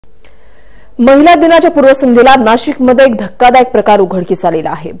महिला दिनाच्या पूर्वसंध्येला नाशिकमध्ये एक धक्कादायक प्रकार उघडकीस आलेला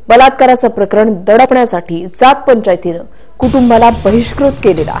आहे। बलात्काराचं प्रकरण दडपण्यासाठी जात पंचायतीनं कुटुंबाला बहिष्कृत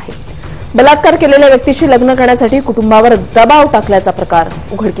केलेला आहे। बलात्कार केलेल्या व्यक्तीशी लग्न करण्यासाठी कुटुंबावर दबाव टाकल्याचा प्रकार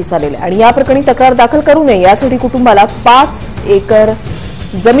उघडकीस आलेला आहे आणि या प्रकरणी तक्रार दाखल करू नये यासाठी कुटुंबाला 5 एकर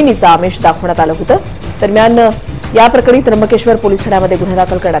जमिनीचा आमिष दाखवण्यात आलं होतं। दरम्यान या प्रकरणी त्र्यंबकेश्वर पोलीस ठाण्यामध्ये गुन्हा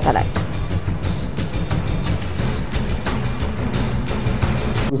दाखल करण्यात आला आहे।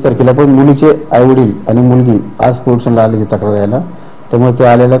 तारखेला पण मुलीचे आईवडील आणि मुलगी आज पोलिसांना आले तक्रार द्यायला, त्यामुळे ते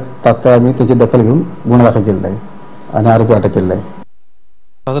आलेल्या तात्काळ आम्ही त्याची दखल घेऊन गुन्हा दाखल केलेला आहे आणि आरोपी अटक केलेला आहे।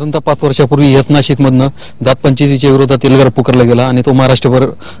 साधारणतः 5 वर्षापूर्वी याच नाशिकमधनं जात पंचायतीच्या विरोधात एल्गार पुकारला गेला आणि तो महाराष्ट्रभर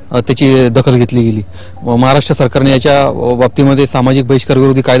त्याची दखल घेतली गेली। महाराष्ट्र सरकारने याच्या बाबतीमध्ये सामाजिक बहिष्कार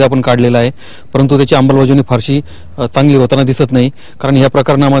विरोधी कायदा पण काढलेला आहे, परंतु त्याची अंमलबजावणी फारशी चांगली होताना दिसत नाही। कारण या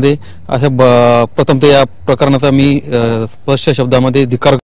प्रकरणामध्ये अशा प्रथमतः या प्रकरणाचा मी स्पष्ट शब्दामध्ये धिक्कार